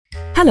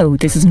Hello,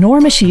 this is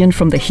Norma Sheehan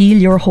from the Heal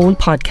Your Hole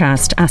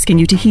podcast, asking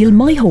you to heal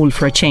my hole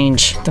for a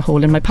change, the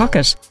hole in my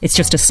pocket. It's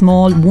just a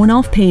small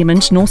one-off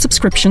payment, no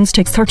subscriptions,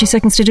 takes 30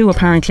 seconds to do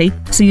apparently.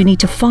 So you need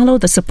to follow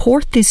the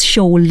support this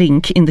show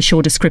link in the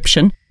show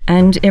description,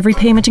 and every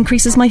payment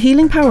increases my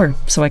healing power,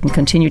 so I can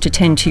continue to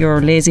tend to your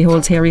lazy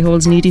holes, hairy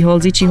holes, needy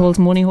holes, itchy holes,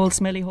 money holes,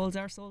 smelly holes,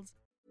 arseholes.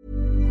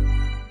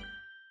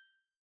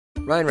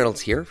 Ryan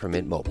Reynolds here from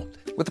Mint Mobile.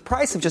 With the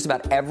price of just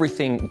about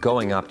everything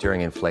going up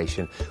during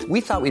inflation, we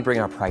thought we'd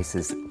bring our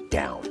prices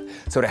down.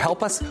 So to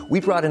help us, we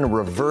brought in a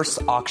reverse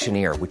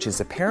auctioneer, which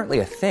is apparently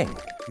a thing.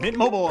 Mint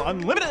Mobile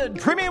Unlimited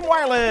Premium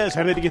Wireless.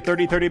 How to get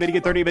 30, 30, bit to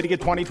get 30, bit to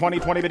get 20,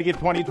 20, 20, bit to get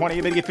 20,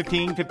 20, bit to get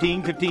 15,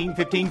 15, 15,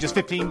 15, just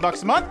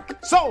 $15 a month?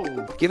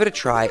 Sold! Give it a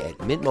try at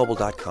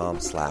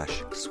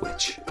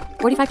mintmobile.com/switch.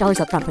 $45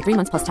 up front for 3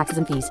 months plus taxes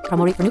and fees.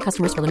 Promo rate for new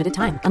customers for limited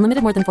time.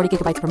 Unlimited more than 40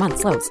 gigabytes per month.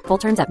 Slows full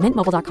terms at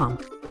mintmobile.com.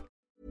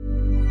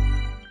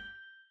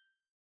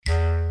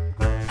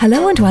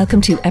 Hello and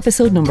welcome to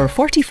episode number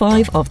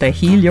 45 of the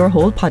Heal Your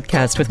Hole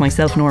podcast with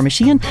myself, Norma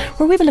Sheehan,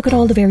 where we have a look at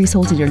all the various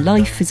holes in your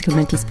life: physical,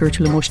 mental,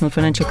 spiritual, emotional,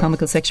 financial,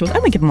 comical, sexual,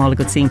 and we give them all a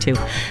good seeing too.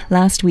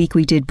 Last week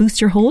we did Boost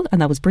Your Hole, and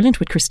that was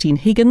brilliant, with Christine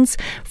Higgins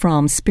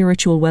from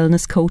Spiritual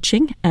Wellness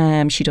Coaching.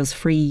 She does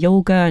free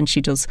yoga and she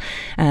does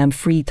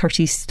free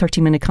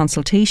 30-minute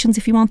consultations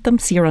if you want them.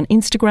 See her on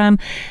Instagram.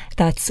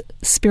 That's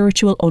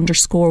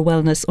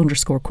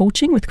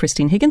spiritual_wellness_coaching with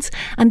Christine Higgins.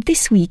 And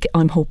this week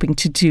I'm hoping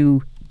to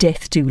do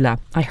death doula.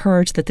 I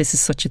heard that this is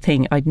such a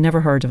thing. I'd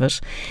never heard of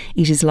it.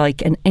 It is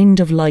like an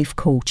end-of-life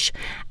coach.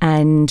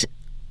 And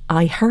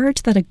I heard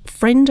that a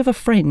friend of a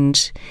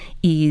friend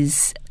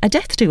is a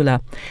death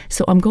doula.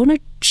 So I'm going to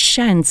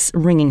chance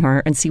ringing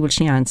her and see will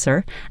she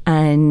answer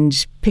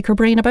and pick her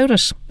brain about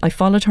it. I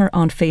followed her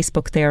on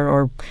Facebook there,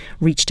 or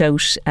reached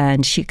out,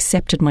 and she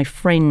accepted my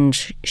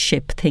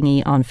friendship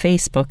thingy on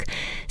Facebook.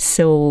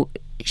 So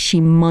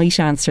she might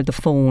answer the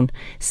phone.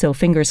 So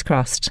fingers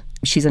crossed.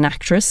 She's an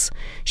actress.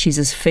 She's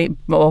a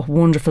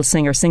wonderful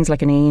singer, sings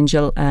like an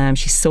angel.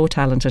 She's so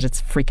talented,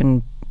 it's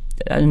freaking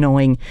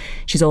annoying.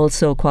 She's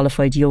also a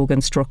qualified yoga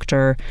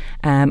instructor,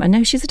 and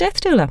now she's a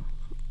death doula.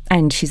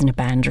 And she's in a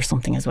band or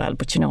something as well,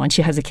 but and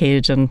she has a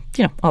kid and,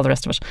 all the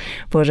rest of it.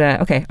 But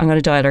okay, I'm going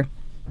to dial her.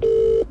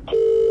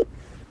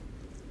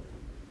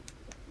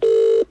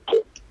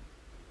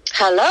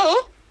 Hello?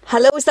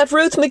 Hello, is that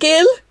Ruth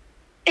McGill?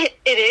 It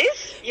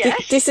is,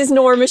 yes. This is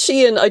Norma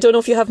Sheehan. I don't know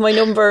if you have my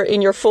number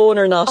in your phone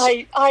or not.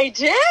 I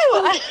do.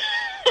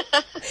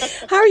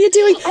 How are you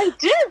doing? I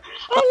do.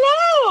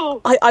 Hello.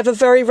 I have a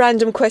very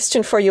random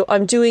question for you.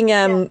 I'm doing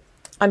a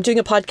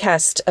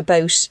podcast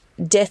about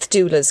death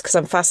doulas because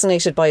I'm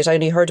fascinated by it. I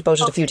only heard about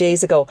it a few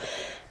days ago.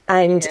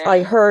 And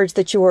I heard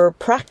that you were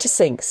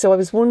practicing. So I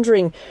was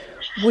wondering,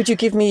 would you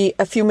give me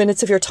a few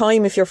minutes of your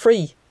time if you're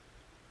free?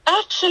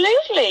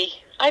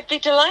 Absolutely. I'd be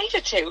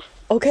delighted to.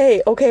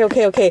 Okay.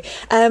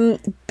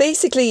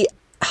 Basically,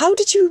 how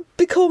did you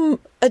become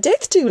a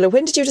death doula?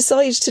 When did you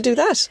decide to do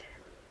that?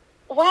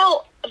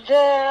 Well,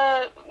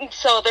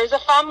 so there's a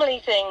family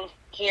thing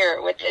here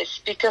with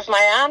this, because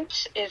my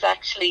aunt is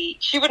actually,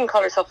 she wouldn't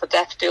call herself a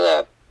death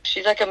doula.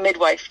 She's like a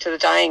midwife to the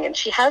dying, and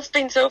she has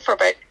been so for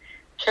about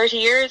 30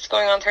 years,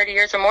 going on 30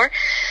 years or more.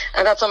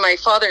 And that's on my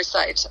father's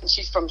side. And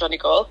she's from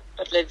Donegal,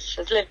 but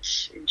has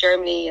lived in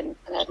Germany and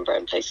Edinburgh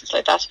and places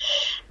like that.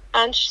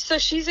 And so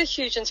she's a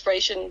huge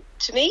inspiration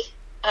to me.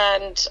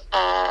 And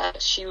I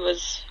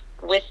was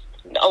with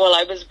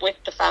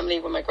the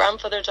family when my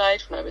grandfather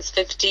died when I was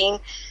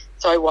 15.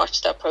 So I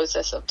watched that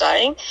process of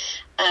dying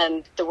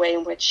and the way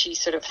in which she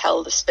sort of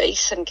held the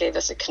space and gave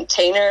us a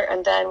container.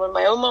 And then when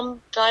my own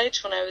mum died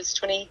when I was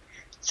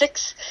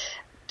 26,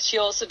 she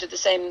also did the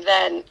same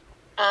then.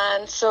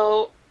 And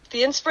so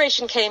the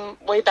inspiration came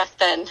way back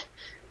then.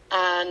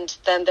 And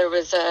then there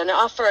was an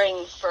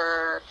offering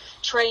for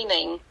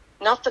training.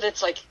 Not that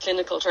it's like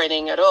clinical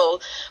training at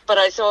all, but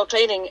I saw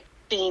training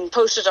being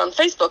posted on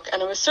Facebook,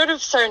 and it was sort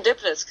of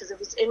serendipitous because it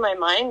was in my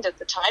mind at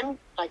the time,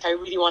 like I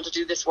really want to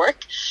do this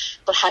work,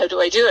 but how do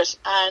I do it?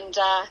 And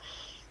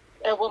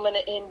a woman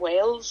in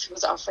Wales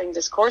was offering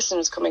this course and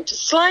was coming to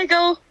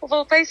Sligo of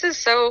all places,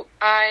 so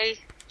I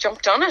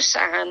jumped on it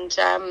and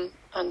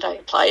I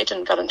applied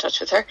and got in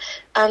touch with her,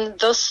 and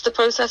thus the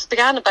process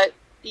began about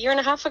a year and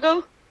a half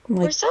ago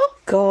or so.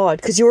 God,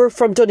 because you were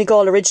from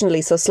Donegal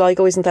originally, so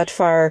Sligo isn't that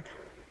far.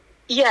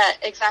 Yeah,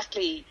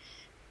 exactly.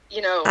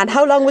 And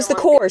how long was the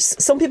course?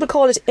 Some people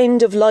call it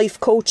end-of-life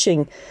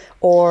coaching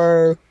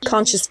or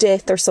conscious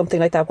death or something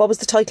like that. What was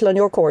the title on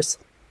your course?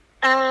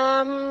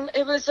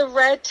 It was a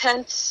Red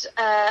Tent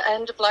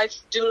end-of-life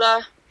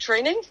doula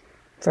training.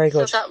 Very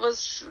good. So that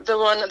was the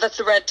one. That's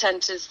the Red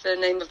Tent is the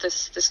name of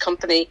this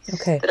company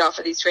that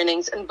offer these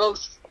trainings, and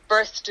both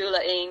birth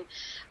doulaing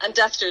and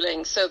death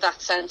doulaing. So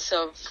that sense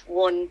of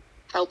one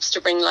helps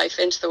to bring life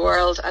into the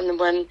world, and then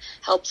one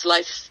helps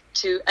life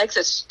to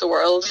exit the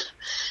world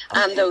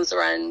and those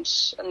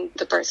around and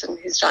the person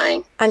who's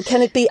dying. And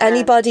can it be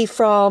anybody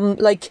from,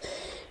 like,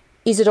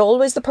 is it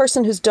always the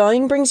person who's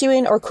dying brings you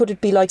in, or could it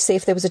be like, say,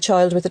 if there was a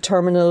child with a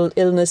terminal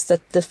illness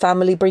that the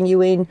family bring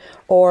you in,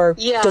 or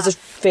does it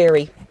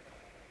vary?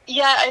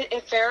 Yeah,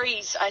 it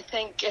varies. I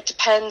think it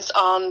depends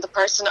on the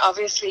person.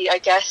 Obviously, I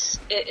guess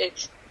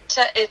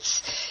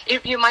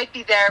you might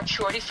be there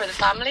purely for the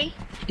family.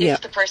 Yeah.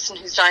 If the person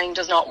who's dying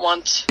does not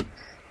want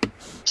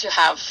to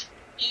have,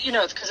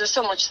 because there's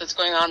so much that's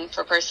going on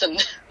for a person,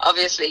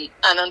 obviously,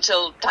 and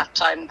until that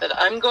time that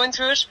I'm going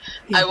through it,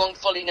 I won't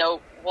fully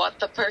know what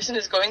the person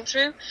is going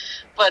through.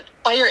 But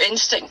by your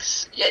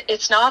instincts,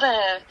 it's not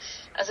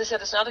as I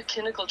said, it's not a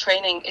clinical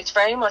training. It's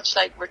very much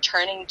like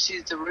returning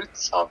to the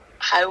roots of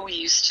how we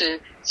used to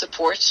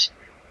support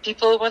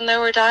people when they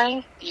were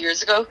dying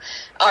years ago.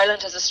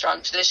 Ireland has a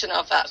strong tradition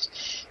of that.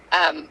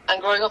 And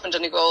growing up in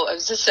Donegal, I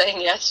was just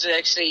saying yesterday,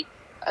 actually,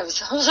 I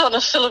was on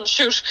a film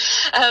shoot.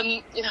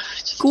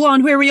 Go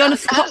on, where were you on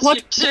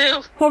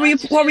what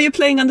were you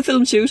playing on the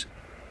film shoot?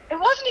 It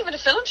wasn't even a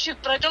film shoot,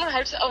 but I don't know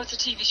how to. Oh, it's a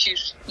TV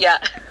shoot. Yeah,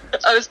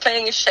 I was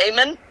playing a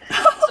shaman.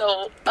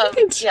 So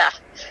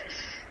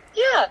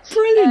yeah,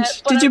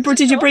 brilliant.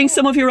 Did you bring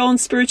some of your own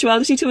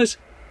spirituality to it?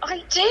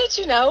 I did.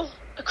 I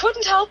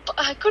couldn't help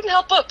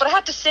but I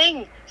had to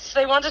sing. So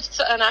they wanted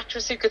an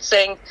actress who could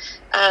sing,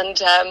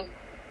 and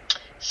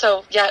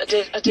so yeah, I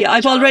did. Yeah,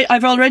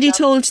 I've already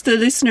told the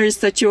listeners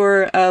that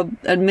you're an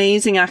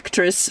amazing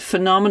actress,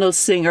 phenomenal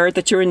singer,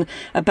 that you're in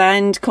a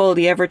band called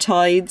the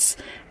Evertides.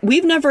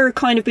 We've never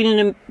kind of been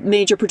in a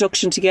major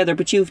production together,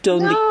 but you've done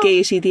the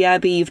Gaiety, the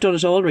Abbey, you've done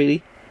it all,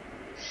 really.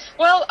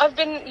 Well, I've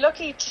been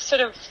lucky to sort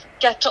of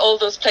get to all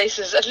those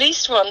places at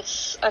least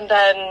once, and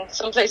then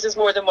some places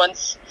more than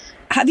once.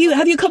 Have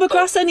you come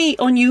across any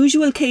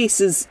unusual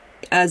cases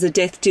as a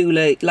death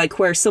doula, like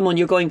where someone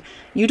you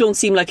don't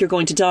seem like you're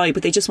going to die,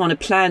 but they just want to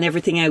plan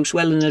everything out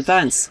well in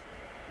advance?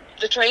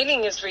 The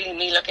training is really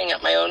me looking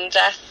at my own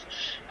death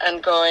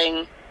and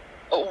going,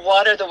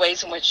 what are the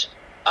ways in which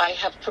I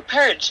have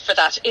prepared for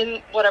that,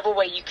 in whatever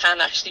way you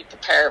can actually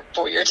prepare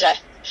for your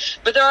death.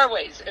 But there are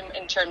ways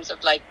in terms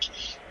of like,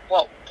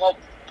 what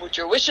would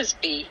your wishes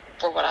be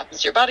for what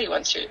happens to your body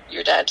once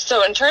you're dead?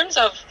 So in terms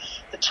of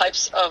the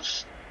types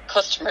of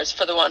customers,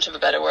 for the want of a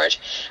better word,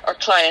 or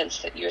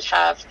clients that you would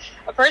have,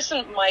 a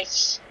person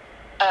might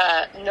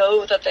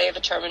know that they have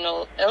a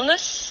terminal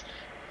illness,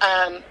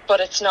 but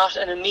it's not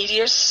an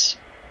immediate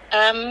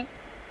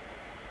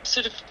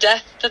sort of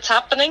death that's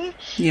happening,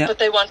 but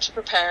they want to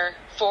prepare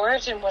for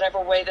it in whatever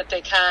way that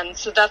they can,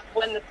 so that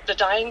when the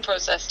dying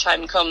process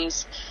time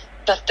comes,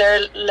 that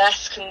they're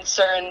less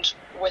concerned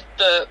with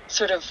the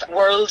sort of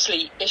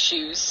worldly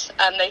issues,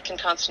 and they can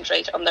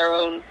concentrate on their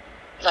own,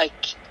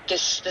 like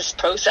this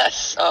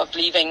process of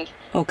leaving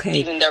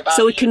their body.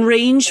 So it can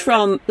range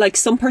from, like,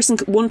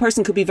 one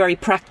person could be very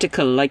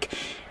practical. Like,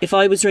 if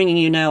I was ringing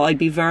you now, I'd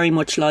be very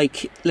much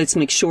like, let's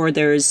make sure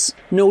there's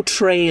no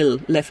trail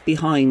left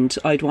behind.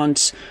 I'd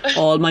want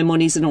all my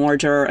monies in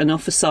order,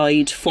 enough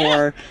aside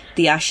for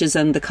the ashes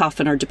and the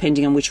coffin, or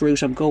depending on which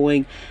route I'm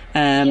going.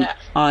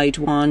 I'd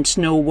want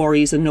no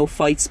worries and no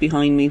fights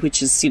behind me,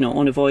 which is,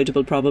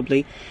 unavoidable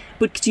probably.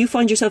 But do you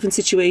find yourself in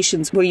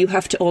situations where you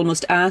have to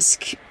almost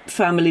ask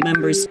family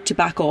members to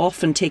back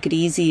off and take it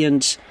easy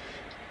and,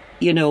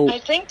 I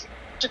think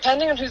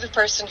depending on who the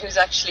person who's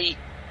actually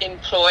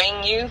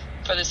employing you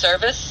for the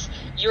service,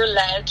 you're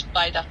led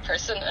by that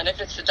person. And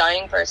if it's the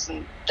dying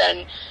person,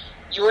 then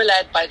you're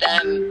led by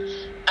them.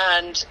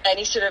 And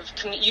any sort of,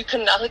 you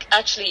can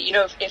actually,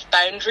 if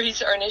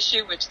boundaries are an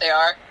issue, which they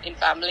are in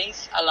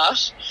families a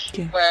lot,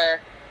 where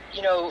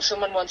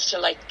someone wants to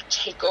like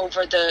take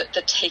over the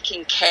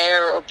taking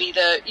care, or be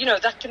the,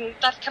 that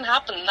can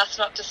happen. That's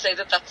not to say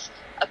that that's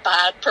a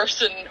bad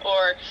person,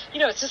 or,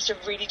 it's just a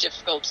really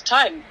difficult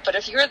time. But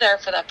if you're there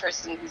for that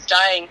person who's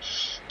dying,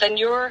 then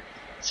you're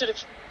sort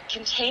of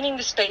containing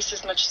the space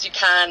as much as you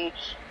can,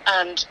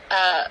 and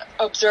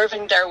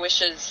observing their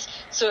wishes.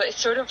 So it's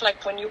sort of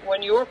like when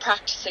you're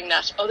practicing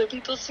that, other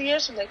people see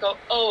it and they go,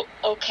 oh,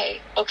 okay.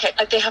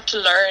 They have to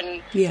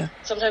learn. Yeah.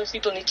 Sometimes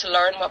people need to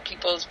learn what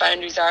people's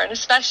boundaries are, and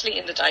especially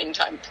in the dying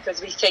time,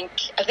 because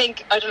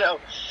I don't know.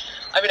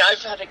 I mean,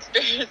 I've had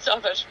experience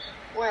of it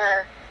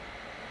where,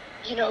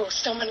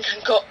 someone can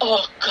go,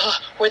 oh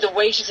God, where the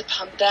weight is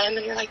upon them,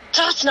 and you're like,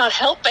 that's not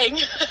helping.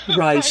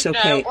 Right.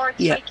 Okay.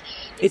 Like,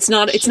 it's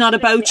not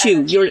about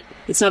you.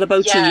 It's not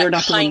about you. You're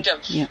not kind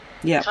of.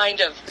 Yeah.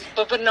 Kind of.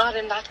 But not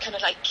in that kind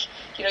of like,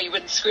 you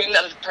wouldn't scream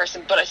that at a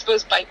person, but I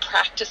suppose by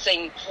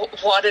practicing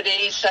what it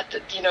is that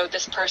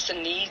this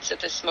person needs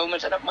at this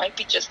moment, and it might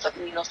be just that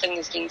nothing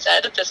is being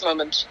said at this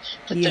moment,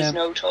 that there's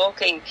no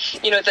talking,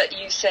 that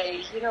you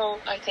say,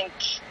 I think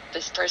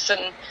this person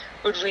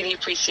would really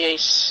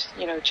appreciate,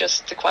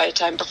 just the quiet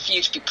time, but for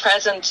you to be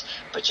present,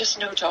 but just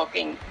no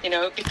talking,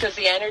 because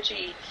the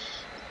energy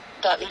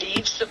that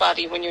leaves the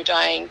body when you're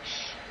dying,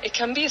 it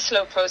can be a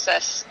slow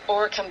process,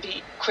 or it can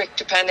be quick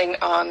depending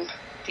on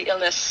the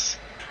illness.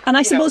 And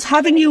I suppose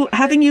having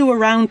you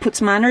around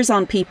puts manners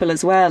on people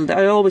as well.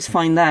 I always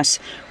find that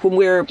when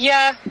we're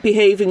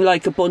behaving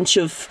like a bunch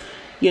of,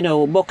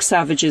 muck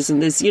savages,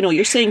 and there's,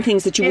 you're saying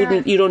things that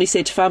you'd only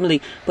say to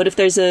family. But if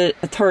there's a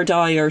third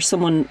eye or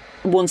someone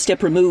one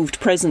step removed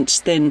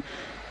present, then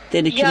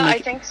it can. Yeah, I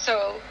think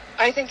so.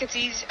 I think it's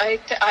easy.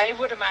 I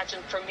would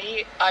imagine for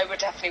me, I would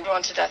definitely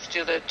want a death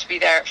doula to be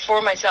there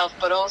for myself,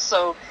 but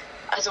also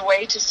as a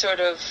way to sort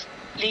of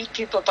lead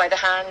people by the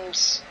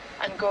hand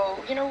and go,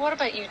 what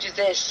about you do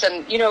this?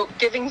 And,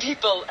 giving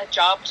people a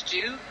job to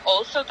do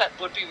also, that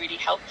would be really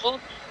helpful,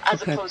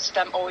 as opposed to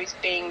them always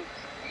being,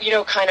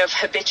 kind of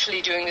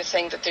habitually doing the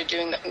thing that they're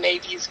doing that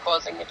maybe is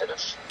causing a bit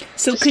of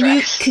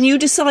distress. Can you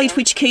decide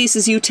which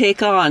cases you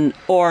take on,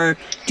 or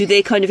do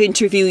they kind of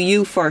interview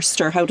you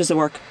first, or how does it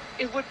work?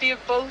 It would be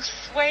both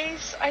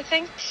ways, I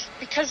think,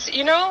 because,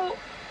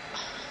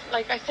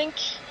 I think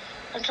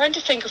I'm trying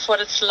to think of what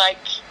it's like.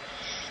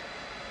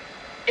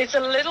 It's a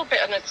little bit,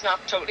 and it's not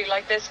totally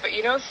like this, but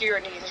if you're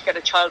needing to get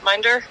a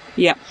childminder,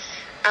 yeah,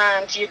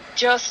 and you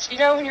just,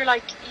 and you're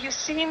like, you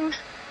seem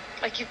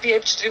like you'd be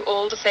able to do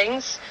all the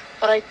things,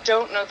 but I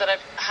don't know that I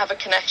have a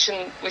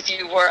connection with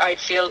you where I'd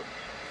feel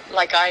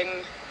like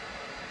I'm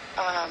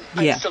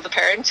still the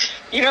parent.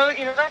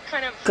 That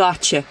kind of.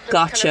 Gotcha.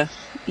 Kind of,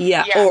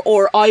 yeah.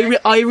 Or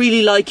I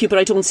really like you, but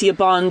I don't see a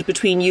bond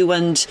between you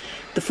and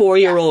the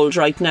 4-year-old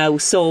right now.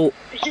 So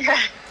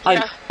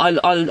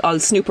I'll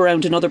snoop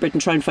around another bit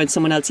and try and find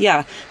someone else.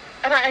 Yeah.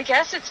 And I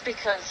guess it's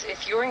because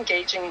if you're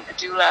engaging a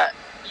doula,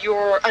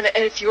 and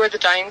if you're the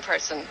dying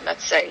person,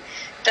 let's say,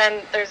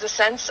 then there's a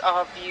sense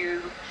of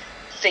you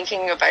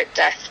thinking about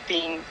death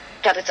being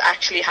that it's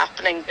actually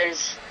happening.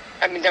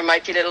 There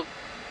might be little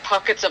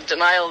pockets of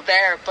denial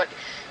there, but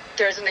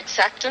there's an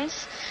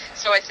acceptance.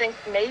 So I think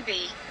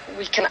maybe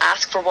we can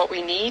ask for what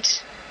we need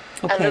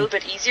a little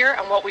bit easier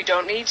and what we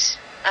don't need.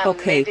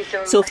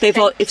 So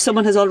if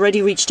someone has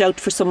already reached out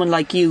for someone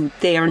like you,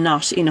 they are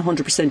not in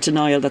 100%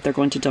 denial that they're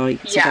going to die.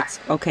 So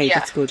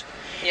that's good.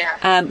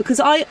 Yeah. Because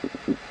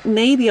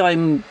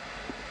I'm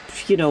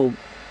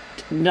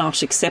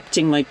not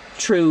accepting my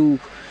true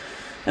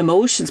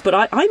emotions,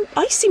 but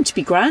I seem to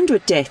be grand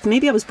with death.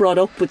 Maybe I was brought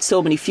up with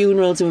so many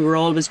funerals and we were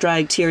always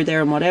dragged here,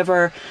 there and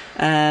whatever.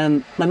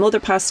 My mother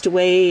passed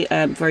away,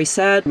 very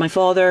sad. My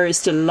father is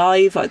still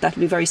alive, that would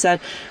be very sad.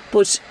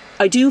 But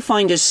I do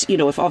find it,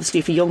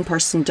 if a young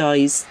person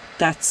dies,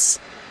 that's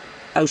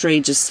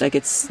outrageous, like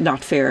it's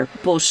not fair.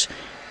 But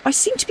I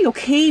seem to be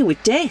okay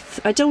with death.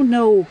 I don't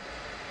know.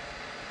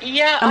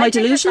 Yeah. Am I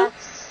delusional?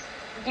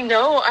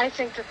 No, I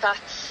think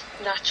that's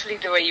naturally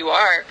the way you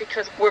are,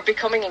 because we're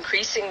becoming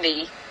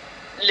increasingly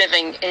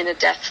living in a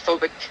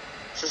death-phobic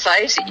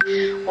society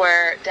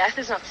where death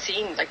is not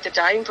seen. Like, the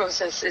dying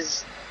process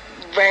is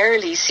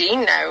rarely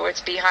seen now.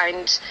 It's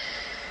behind,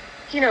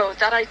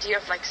 that idea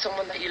of like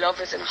someone that you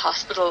love is in a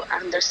hospital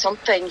and there's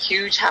something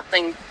huge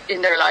happening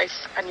in their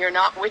life and you're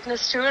not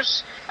witness to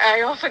it.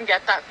 I often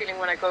get that feeling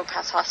when I go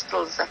past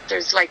hospitals, that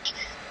there's like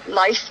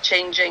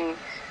life-changing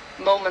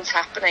moments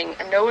happening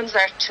and no one's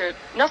there to,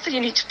 not that you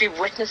need to be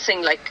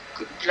witnessing like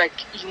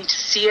you need to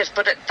see it,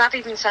 but that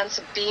even sense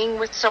of being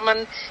with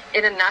someone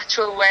in a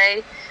natural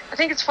way. I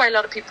think it's why a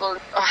lot of people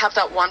have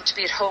that want to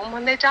be at home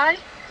when they die,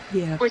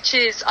 which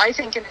is, I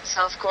think, in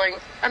itself going,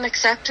 I'm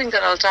accepting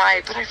that I'll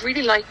die, but I'd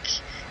really like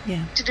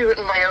to do it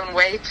in my own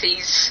way,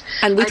 please.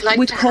 And with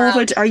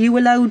COVID, are you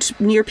allowed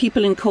near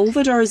people in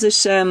COVID, or is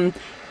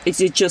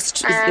it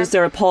just, is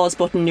there a pause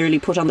button nearly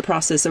put on the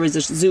process, or is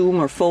it Zoom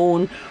or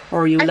phone,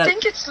 or are you allowed?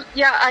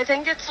 I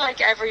think it's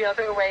like every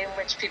other way in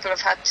which people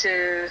have had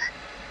to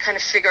kind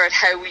of figure out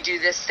how we do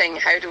this thing,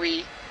 how do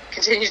we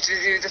continue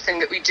to do the thing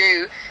that we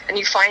do, and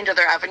you find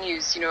other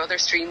avenues, other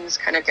streams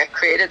kind of get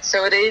created.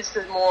 So it is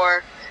the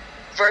more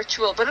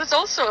virtual, but it's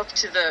also up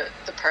to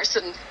the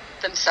person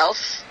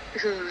themselves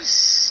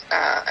who's,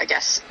 I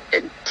guess,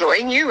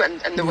 employing you and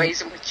the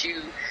ways in which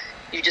you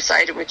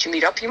decide in which you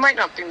meet up. You might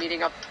not be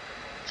meeting up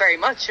very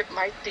much. It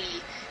might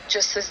be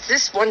just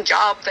this one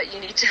job that you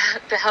need to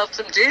help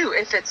them do,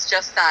 if it's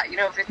just that,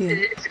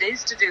 if it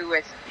is to do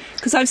with.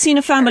 Because I've seen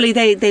a family,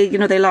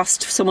 they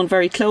lost someone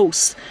very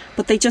close,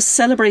 but they just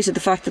celebrated the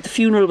fact that the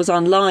funeral was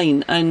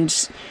online,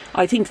 and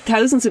I think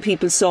thousands of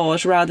people saw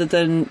it rather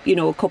than,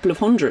 a couple of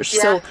hundred.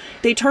 Yeah. So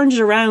they turned it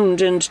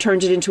around and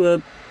turned it into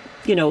a,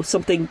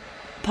 something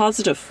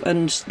positive,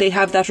 and they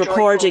have that joyful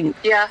recording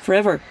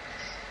forever.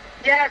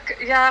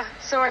 Yeah.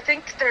 So I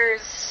think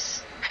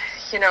there's,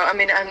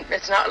 and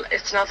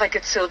it's not like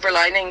it's silver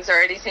linings or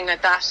anything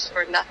like that,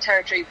 or in that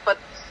territory, but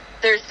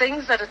there's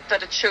things that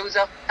it shows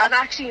up. And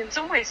actually, in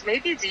some ways,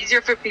 maybe it's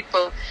easier for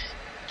people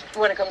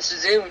when it comes to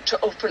Zoom to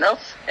open up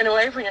in a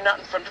way when you're not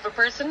in front of a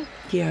person.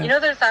 Yeah.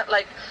 There's that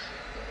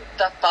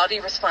that body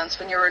response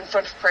when you're in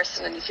front of a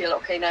person and you feel,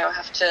 okay, now I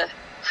have to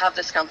have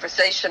this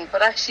conversation.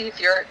 But actually, if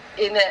you're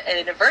in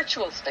a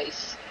virtual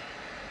space,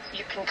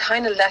 you can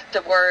kind of let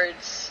the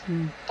words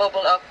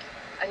bubble up,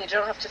 and you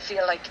don't have to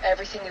feel like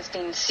everything is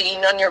being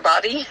seen on your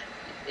body.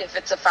 If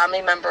it's a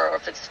family member or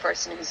if it's the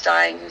person who's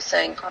dying who's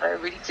saying, God, I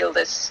really feel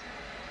this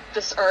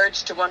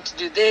urge to want to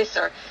do this,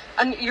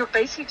 and you're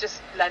basically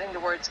just letting the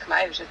words come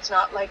out. It's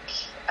not like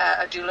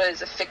a doula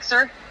is a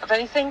fixer of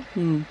anything.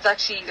 It's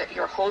actually that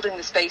you're holding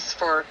the space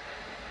for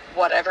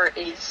whatever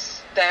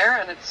is there,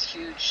 and it's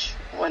huge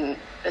when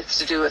it's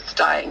to do with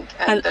dying.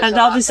 And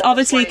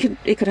obviously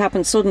it could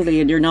happen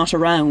suddenly and you're not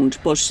around,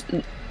 but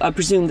I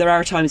presume there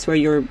are times where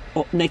you're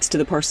next to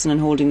the person and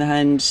holding the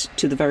hand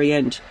to the very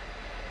end.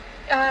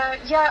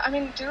 Yeah, I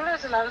mean,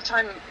 doulas a lot of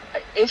time,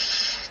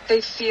 if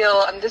they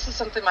feel, and this is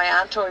something my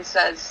aunt always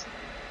says,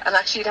 and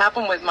actually it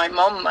happened with my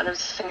mum, and I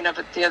was thinking of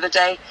it the other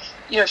day.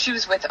 You know, she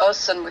was with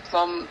us and with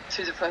mum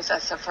through the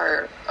process of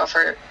her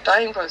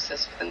dying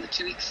process within the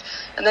 2 weeks,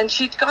 and then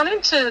she'd gone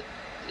into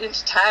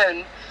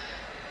town,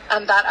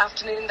 and that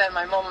afternoon then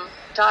my mum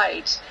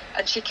died,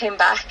 and she came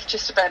back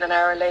just about an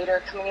hour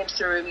later, coming into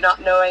the room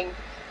not knowing,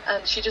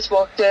 and she just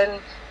walked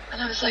in,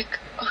 and I was like,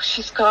 oh,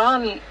 she's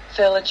gone,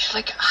 Phil, and she's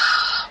like,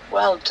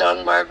 well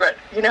done, Margaret.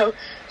 You know,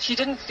 she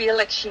didn't feel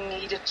like she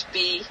needed to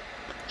be,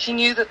 she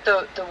knew that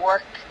the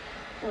work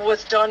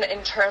was done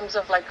in terms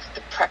of like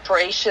the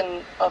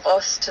preparation of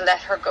us to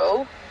let her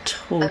go.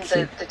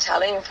 Totally. And the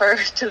telling for her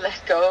to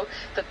let go,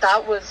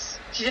 that was,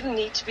 she didn't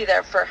need to be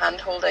there for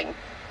hand holding,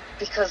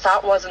 because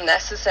that wasn't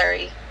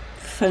necessary.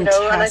 Fantastic. You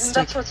know, and I think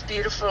that's what's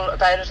beautiful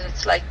about it.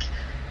 It's like,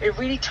 it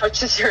really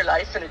touches your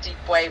life in a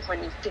deep way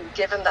when you've been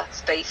given that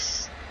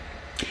space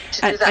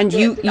to do that. And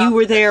you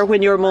were there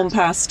when your mum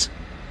passed?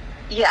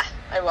 Yeah,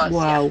 I was.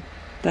 Wow, yeah.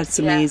 That's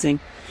amazing.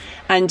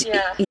 Yeah. And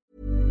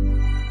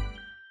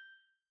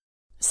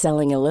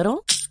selling a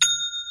little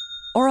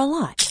or a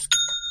lot?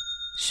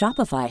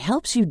 Shopify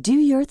helps you do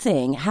your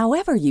thing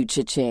however you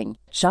cha-ching.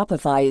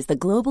 Shopify is the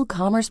global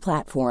commerce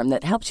platform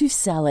that helps you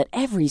sell at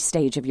every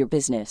stage of your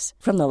business.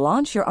 From the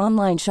launch your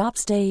online shop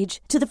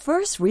stage to the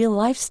first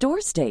real-life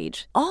store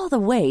stage, all the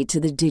way to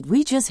the did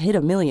we just hit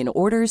a million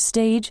orders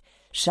stage.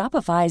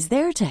 Shopify is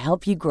there to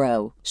help you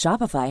grow.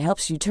 Shopify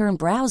helps you turn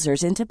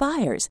browsers into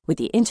buyers with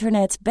the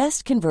internet's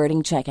best converting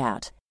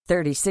checkout.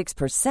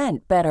 36%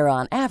 better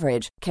on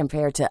average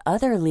compared to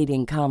other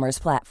leading commerce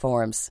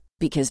platforms.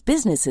 Because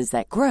businesses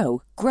that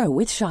grow, grow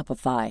with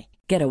Shopify.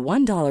 Get a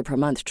 $1 per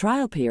month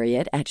trial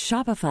period at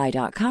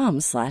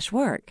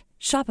shopify.com/work.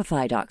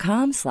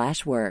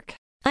 Shopify.com/work.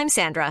 I'm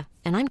Sandra,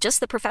 and I'm just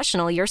the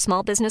professional your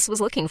small business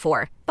was looking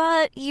for.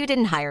 But you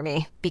didn't hire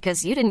me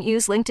because you didn't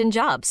use LinkedIn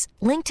Jobs.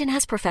 LinkedIn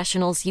has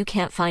professionals you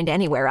can't find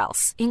anywhere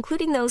else,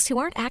 including those who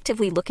aren't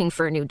actively looking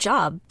for a new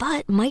job,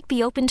 but might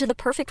be open to the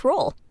perfect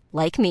role,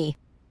 like me.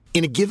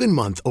 In a given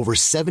month, over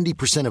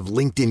 70% of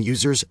LinkedIn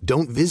users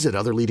don't visit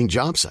other leading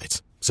job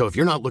sites. So if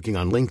you're not looking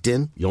on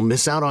LinkedIn, you'll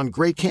miss out on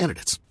great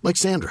candidates like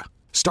Sandra.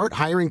 Start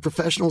hiring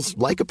professionals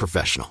like a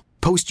professional.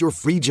 Post your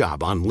free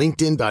job on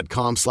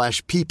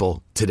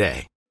linkedin.com/people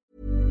today.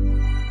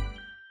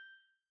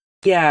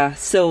 Yeah,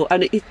 so,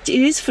 and it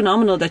is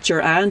phenomenal that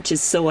your aunt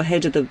is so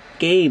ahead of the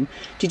game.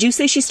 Did you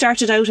say she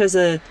started out as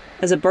a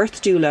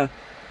birth doula?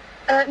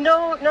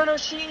 No.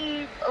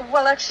 She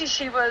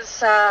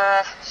was.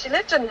 She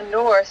lived in the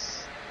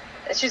north.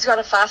 She's got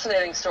a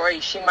fascinating story.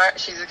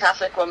 She's a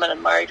Catholic woman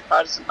and married a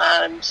Protestant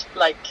man, and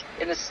like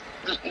in his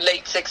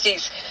late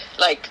 60s,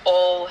 like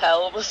all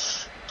hell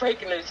was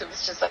breaking loose. It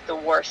was just like the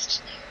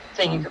worst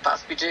thing you could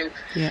possibly do.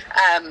 Yeah.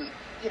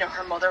 You know,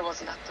 her mother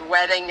wasn't at the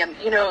wedding, and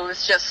you know, it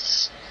was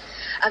just.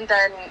 And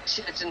then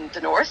she lived in the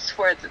north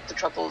where the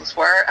troubles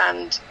were,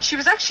 and she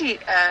was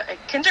actually a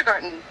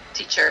kindergarten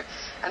teacher,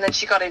 and then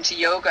she got into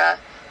yoga.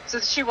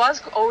 So she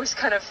was always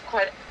kind of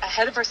quite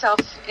ahead of herself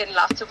in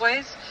lots of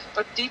ways,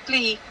 but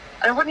deeply,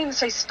 and I wouldn't even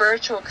say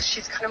spiritual, because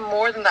she's kind of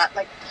more than that,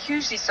 like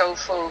hugely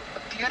soulful, a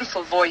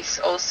beautiful voice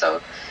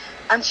also.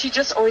 And she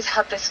just always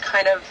had this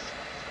kind of,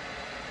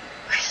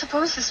 I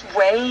suppose, this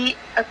way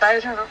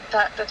about her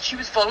that she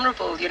was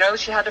vulnerable, you know,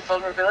 she had a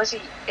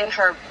vulnerability in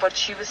her, but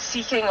she was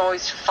seeking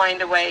always to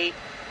find a way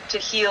to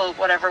heal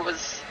whatever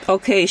was.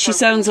 Okay, she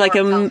sounds like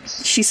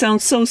she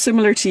sounds so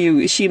similar to you.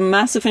 Is she a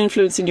massive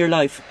influence in your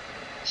life?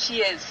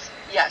 She is.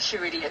 Yeah, she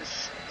really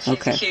is.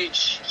 She's a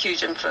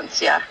huge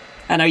influence, yeah.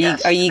 And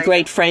are you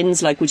great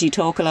friends? Like, would you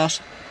talk a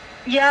lot?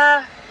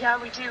 Yeah,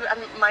 we do.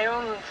 And my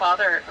own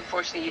father,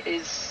 unfortunately,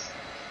 is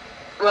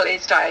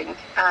dying,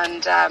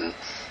 and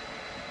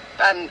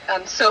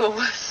so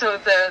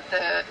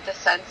the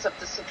sense of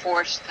the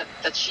support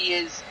that she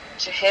is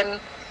to him,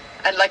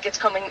 and like it's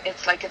coming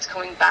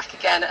back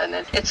again, and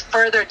it's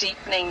further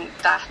deepening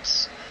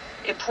that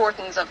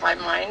importance of my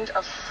mind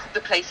of the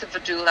place of a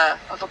doula,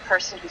 of a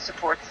person who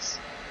supports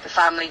the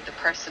family, the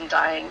person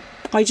dying.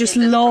 I just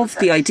love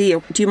the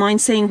idea. Do you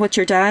mind saying what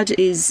your dad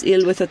is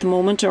ill with at the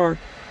moment, or?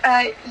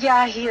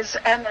 Yeah, he has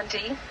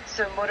MND,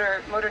 so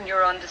motor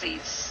neuron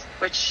disease,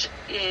 which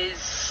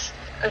is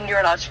a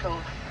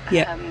neurological.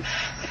 Yeah.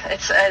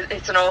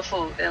 It's an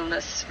awful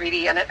illness,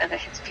 really, and it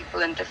hits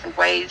people in different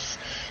ways.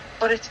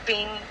 But it's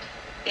been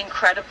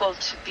incredible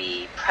to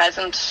be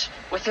present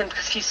with him,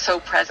 because he's so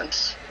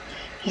present.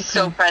 He's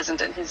so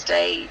present in his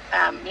day.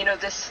 You know,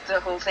 the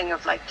whole thing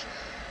of like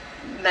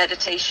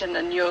meditation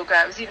and yoga.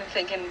 I was even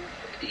thinking,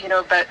 you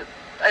know,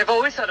 I've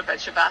always thought about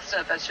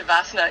Shavasana, that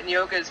Shavasana in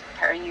yoga is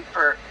preparing you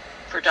for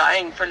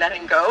dying, for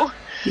letting go.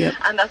 Yep.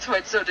 And that's why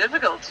it's so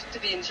difficult to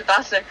be in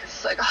Shavasana, because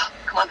it's like, oh,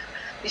 come on,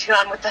 you should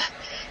get on with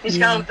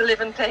the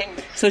living thing.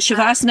 So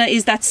Shavasana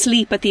is that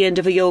sleep at the end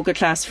of a yoga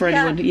class for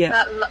anyone?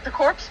 Yeah. The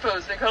corpse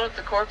pose, they call it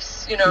the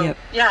corpse, you know.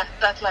 Yep.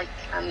 That like,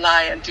 and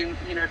lie and do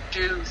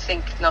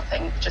think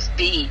nothing, just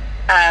be.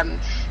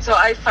 So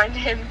I find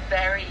him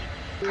very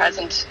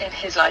present in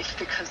his life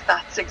because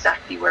that's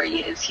exactly where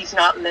he is. He's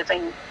not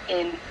living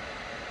in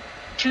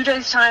 2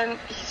 days' time.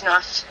 He's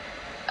not.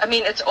 I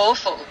mean, it's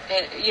awful,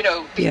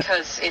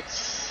 because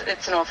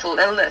it's an awful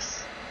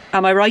illness.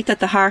 Am I right that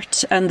the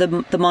heart and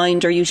the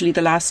mind are usually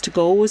the last to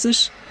go, is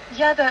it?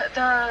 Yeah,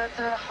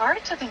 the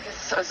heart, I think,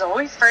 is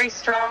always very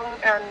strong,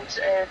 and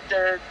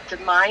the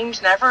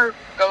mind never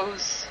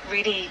goes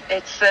really.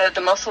 It's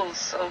the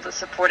muscles, all the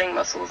supporting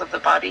muscles of the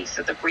body,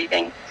 so the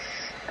breathing,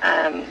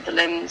 the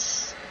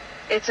limbs.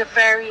 It's a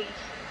very,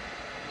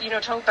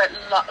 talk about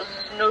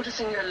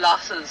noticing your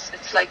losses.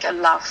 It's like a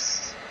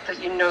loss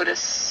that you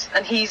notice,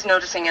 and he's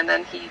noticing, and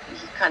then he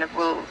kind of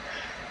will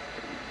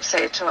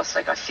say it to us,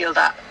 like, I feel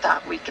that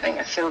weakening,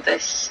 I feel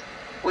this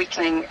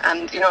weakening,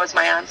 and as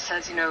my aunt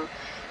says,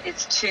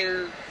 it's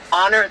to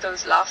honour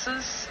those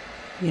losses.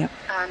 Yeah.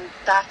 And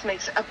that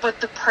makes it,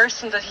 but the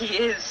person that he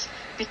is,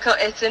 because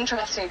it's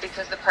interesting,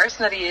 because the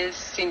person that he is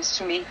seems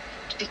to me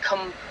to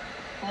become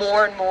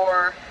more and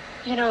more,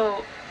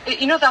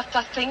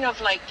 that thing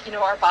of like,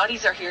 our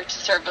bodies are here to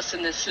serve us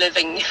in this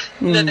living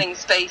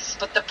space,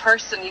 but the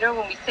person,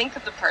 when we think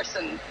of the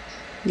person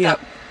that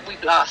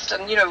we've lost,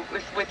 and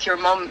with your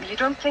mum, you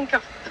don't think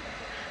of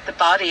the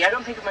body. I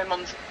don't think of my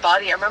mum's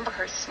body. I remember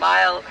her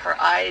smile, her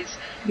eyes,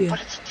 but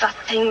it's that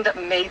thing that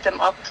made them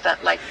up.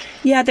 That like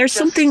there's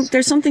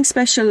something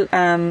special.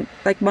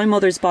 Like my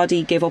mother's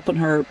body gave up on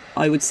her,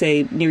 I would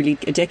say, nearly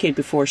a decade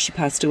before she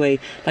passed away.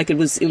 Like it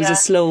was a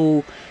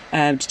slow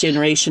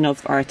degeneration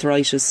of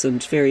arthritis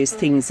and various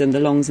things in the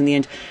lungs in the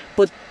end.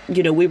 But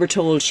we were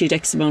told she had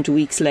X amount of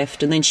weeks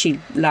left, and then she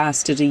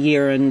lasted a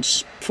year and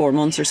 4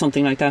 months or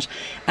something like that.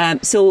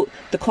 So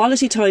the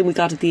quality time we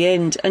got at the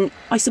end, and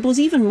I suppose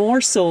even more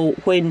so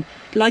when,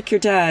 like your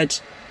dad,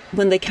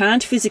 when they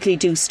can't physically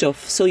do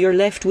stuff, so you're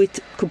left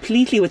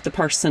completely with the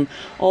person.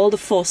 All the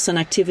fuss and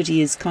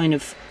activity is kind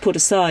of put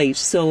aside,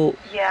 so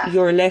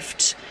you're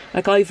left.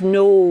 Like, I've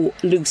no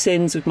loose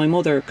ends with my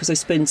mother because I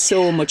spent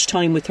so much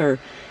time with her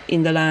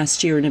in the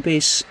last year and a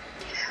bit,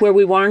 where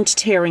we weren't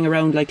tearing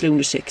around like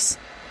lunatics.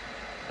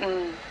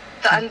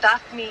 And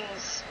that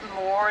means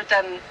more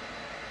than,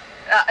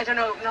 I don't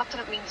know, not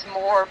that it means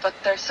more, but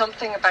there's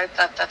something about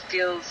that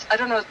feels, I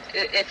don't know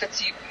if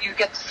it's you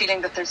get the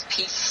feeling that there's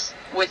peace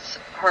with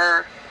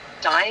her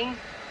dying.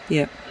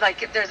 Yeah.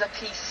 Like there's a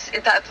peace,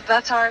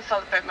 that's how I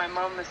felt about my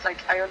mum. It's like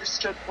I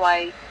understood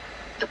why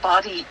the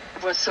body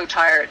was so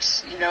tired,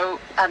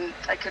 and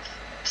I could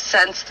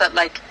sense that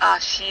like,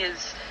 she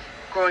is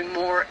growing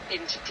more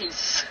into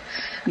peace.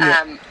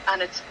 And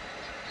it's,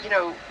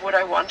 would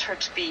I want her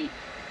to be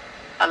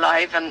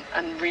alive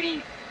and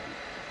really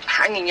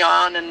hanging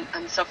on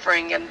and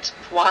suffering, and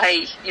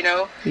why,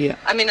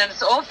 I mean, and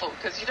it's awful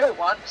because you don't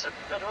want it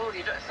at all.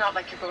 It's not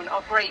like you're going,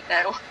 oh great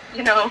now,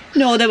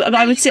 No,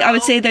 I would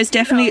say there's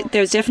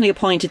definitely a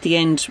point at the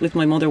end with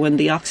my mother when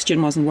the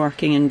oxygen wasn't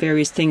working and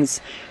various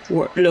things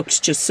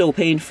looked just so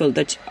painful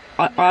that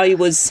I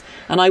was,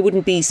 and I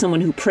wouldn't be someone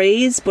who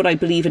prays, but I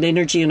believe in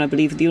energy and I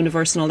believe in the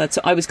universe and all that.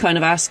 So I was kind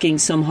of asking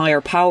some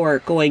higher power,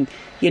 going,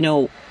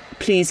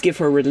 please give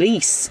her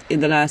release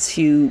in the last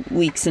few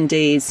weeks and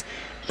days.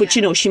 But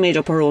she made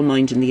up her own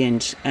mind in the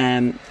end.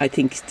 I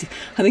think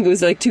it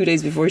was like 2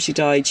 days before she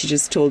died, she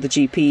just told the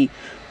GP,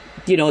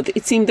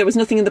 it seemed there was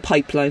nothing in the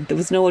pipeline. There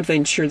was no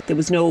adventure. There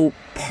was no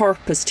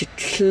purpose to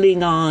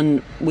cling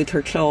on with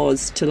her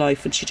claws to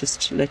life, and she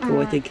just let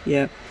go, I think.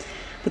 Yeah.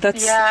 But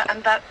that's... Yeah,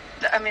 and that,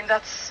 I mean,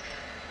 that's,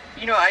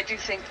 I do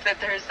think that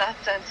there's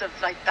that sense of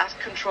like that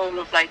control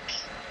of like,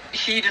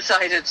 she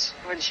decided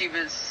when she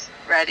was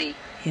ready.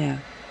 Yeah.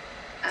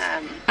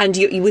 And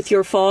with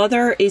your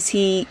father, is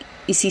he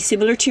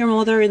similar to your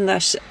mother in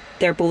that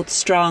they're both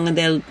strong and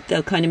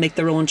they'll kind of make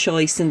their own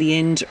choice in the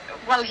end?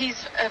 Well,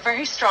 he's a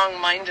very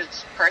strong-minded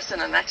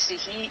person, and actually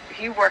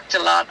he worked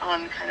a lot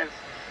on kind of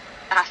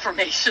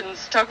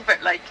affirmations. Talk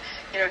about like,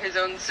 his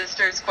own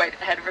sister's quite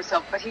ahead of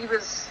herself, but he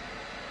was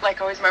like,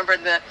 I always remember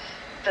in the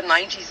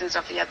 90s and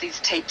stuff, he had these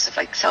tapes of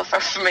like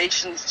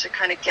self-affirmations to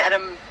kind of get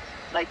him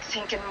like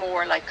thinking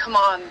more like, come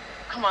on,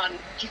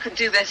 you can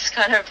do this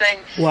kind of thing.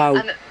 Wow.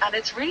 And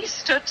it's really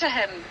stood to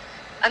him.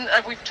 And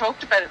we've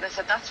talked about it, and I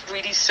said, that's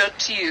really stood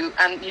to you,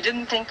 and you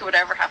didn't think it would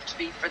ever have to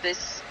be for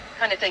this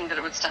kind of thing that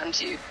it would stand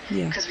to you.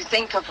 Because we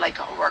think of like,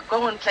 oh, we're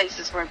going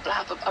places, we're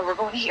blah, blah, blah, we're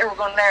going here, we're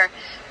going there.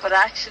 But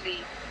actually,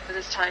 for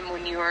this time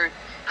when you're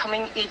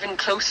coming even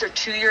closer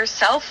to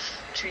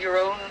yourself, to your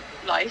own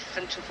life,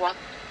 and to what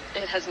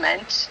it has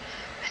meant,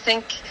 I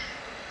think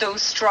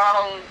those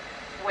strong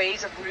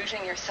ways of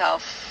rooting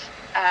yourself,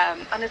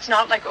 and it's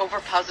not like over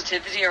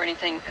positivity or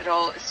anything at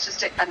all, it's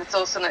just and it's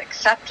also an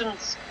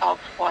acceptance of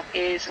what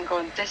is, and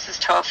going, this is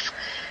tough,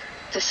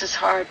 this is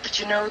hard, but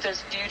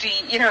there's beauty,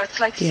 it's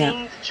like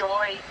seeing the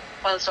joy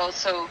whilst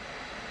also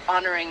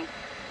honouring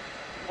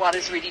what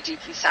is really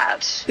deeply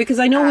sad. Because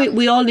I know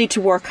we all need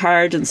to work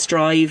hard and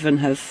strive and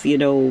have, we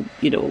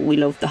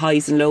love the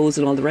highs and lows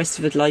and all the rest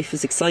of it, life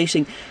is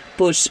exciting,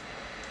 but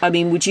I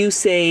mean, would you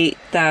say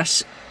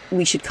that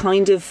we should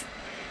kind of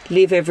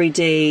live every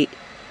day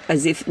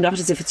as if, not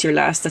as if it's your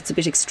last, that's a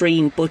bit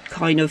extreme, but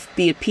kind of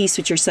be at peace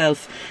with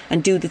yourself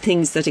and do the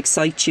things that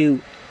excite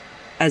you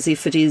as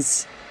if it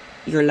is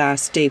your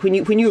last day. When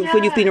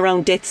you've been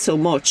around death so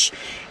much,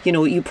 you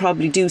know, you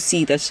probably do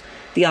see that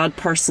the odd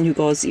person who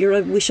goes,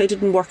 I wish I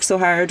didn't work so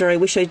hard, or I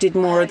wish I did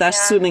more of that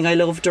swimming I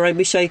loved, or I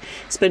wish I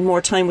spent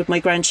more time with my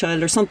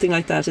grandchild, or something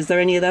like that. Is there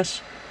any of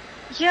that?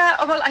 Yeah,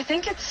 well, I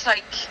think it's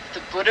like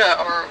the Buddha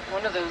or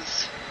one of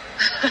those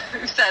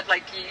who said,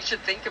 like, you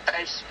should think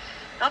about,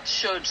 not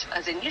should,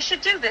 as in you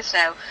should do this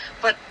now,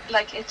 but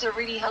like it's a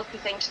really healthy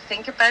thing to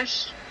think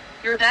about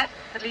your death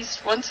at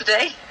least once a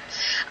day,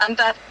 and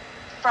that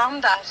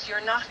from that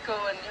you're not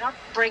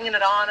bringing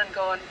it on and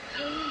going,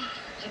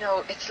 you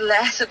know, it's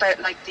less about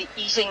like the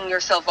eating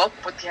yourself up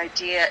with the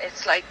idea.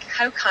 It's like,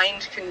 how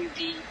kind can you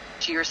be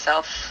to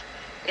yourself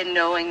in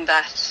knowing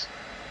that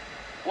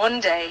one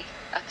day,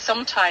 at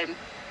some time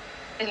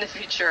in the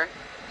future,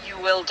 you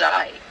will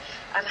die?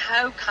 And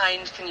how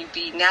kind can you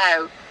be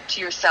now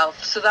to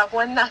yourself so that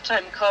when that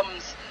time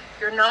comes,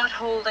 you're not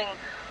holding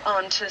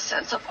on to a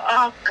sense of,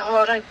 oh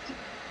God,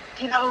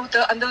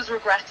 and those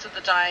regrets of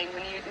the dying.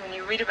 When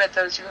you read about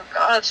those, you go,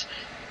 God,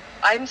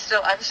 I've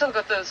still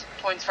got those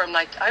points where I'm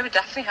like, I would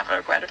definitely have a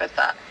regret about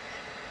that.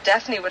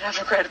 Definitely would have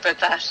a regret about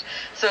that.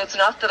 So it's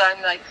not that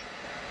I'm like,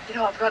 you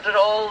know, I've got it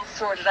all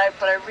sorted out,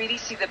 but I really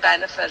see the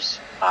benefit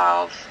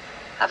of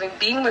having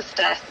been with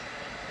death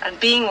and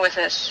being with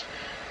it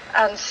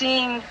and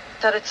seeing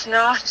that it's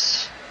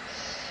not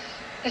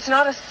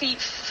a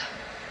thief.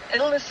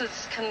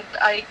 Illnesses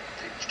I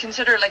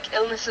consider like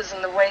illnesses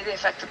and the way they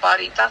affect the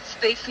body,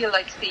 they feel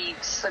like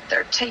thieves, that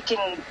they're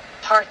taking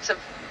parts of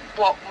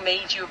what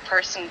made you a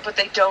person, but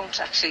they don't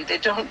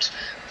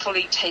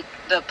fully take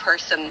the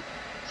person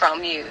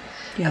from you.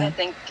 And I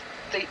think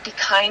they be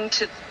kind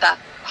to that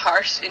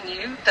heart in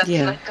you that's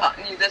like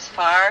gotten you this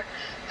far,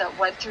 that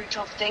went through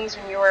tough things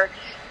when you were,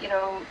 you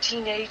know,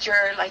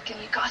 teenager, like, and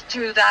you got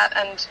through that,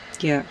 and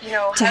you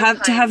know, to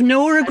have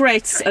no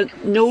regrets and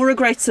no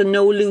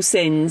loose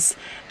ends,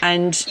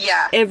 and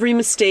every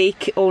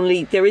mistake,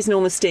 only there is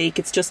no mistake,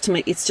 it's just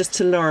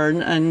to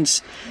learn,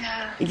 and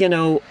you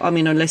know, I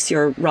mean, unless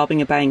you're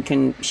robbing a bank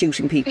and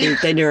shooting people,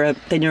 then you're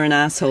an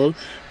asshole,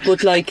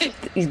 but like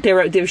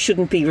there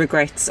shouldn't be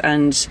regrets.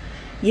 And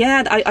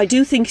I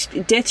do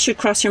think death should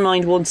cross your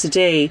mind once a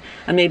day,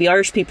 and maybe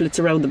Irish people, it's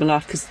around them a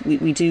lot, because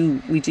we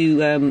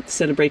do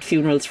celebrate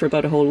funerals for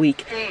about a whole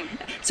week.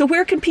 So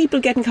where can people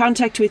get in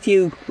contact with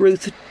you,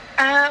 Ruth?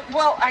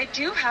 Well, I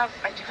do have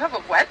a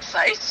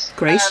website.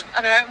 Great.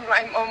 And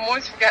I'm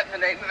always forgetting the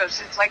name of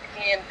it. It's like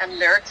me and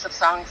lyrics of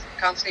songs,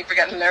 constantly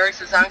forgetting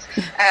lyrics of songs.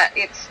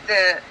 It's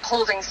the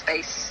Holding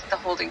Space,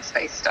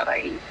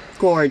 theholdingspace.ie.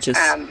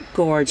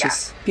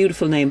 Gorgeous.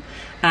 Beautiful name.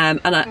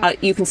 And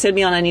you can send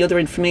me on any other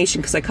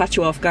information, because I caught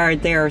you off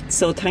guard there.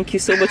 So thank you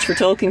so much for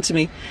talking to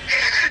me.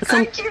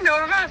 Thank you,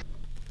 Norma.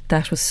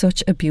 That was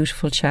such a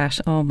beautiful chat.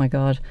 Oh my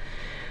God.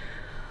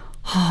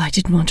 I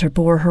didn't want to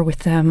bore her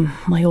with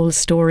my old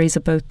stories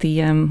about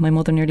my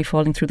mother nearly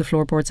falling through the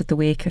floorboards at the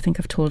wake. I think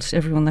I've told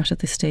everyone that at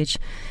this stage.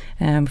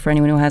 For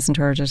anyone who hasn't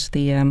heard it,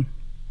 there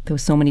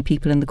was so many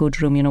people in the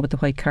good room, you know, with the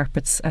white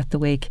carpets at the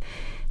wake,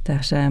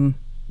 that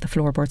the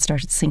floorboard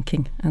started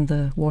sinking and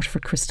the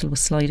Waterford crystal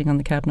was sliding on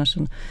the cabinet,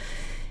 and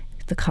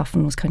the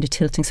coffin was kind of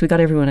tilting, so we got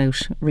everyone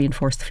out,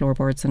 reinforced the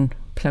floorboards and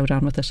ploughed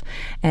on with it.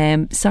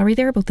 Sorry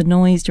there about the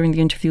noise during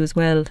the interview as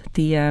well.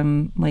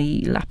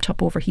 My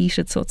laptop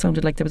overheated, so it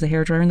sounded like there was a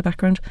hairdryer in the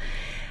background.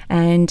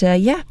 And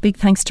big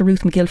thanks to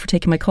Ruth McGill for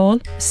taking my call.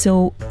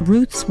 So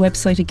Ruth's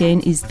website again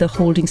is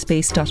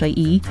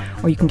theholdingspace.ie,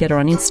 or you can get her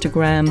on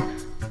Instagram,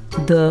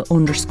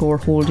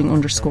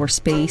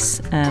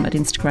 _holding_space at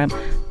Instagram.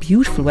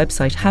 Beautiful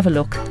website, have a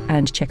look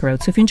and check her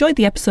out. So if you enjoyed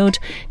the episode,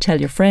 tell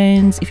your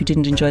friends. If you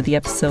didn't enjoy the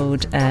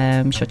episode,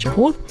 shut your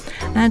hole.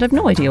 And I've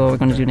no idea what we're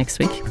going to do next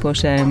week,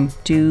 but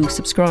do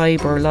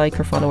subscribe or like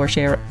or follow or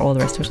share, all the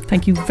rest of it.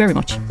 Thank you very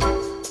much.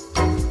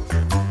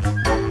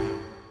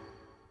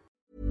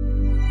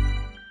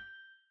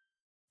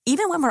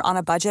 Even when we're on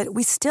a budget,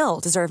 we still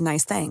deserve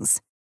nice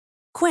things.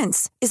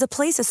 Quince is a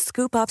place to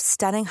scoop up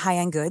stunning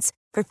high-end goods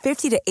for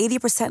 50 to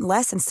 80%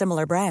 less than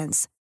similar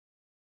brands.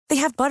 They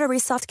have buttery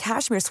soft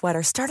cashmere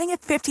sweaters starting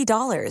at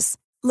 $50,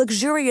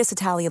 luxurious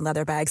Italian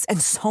leather bags,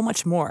 and so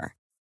much more.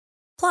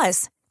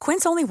 Plus,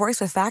 Quince only works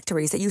with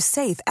factories that use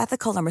safe,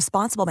 ethical, and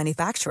responsible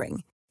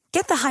manufacturing.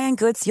 Get the high-end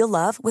goods you'll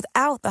love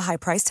without the high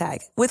price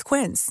tag with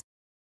Quince.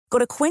 Go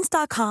to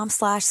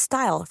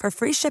quince.com/style for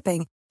free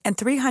shipping and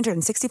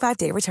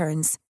 365-day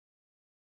returns.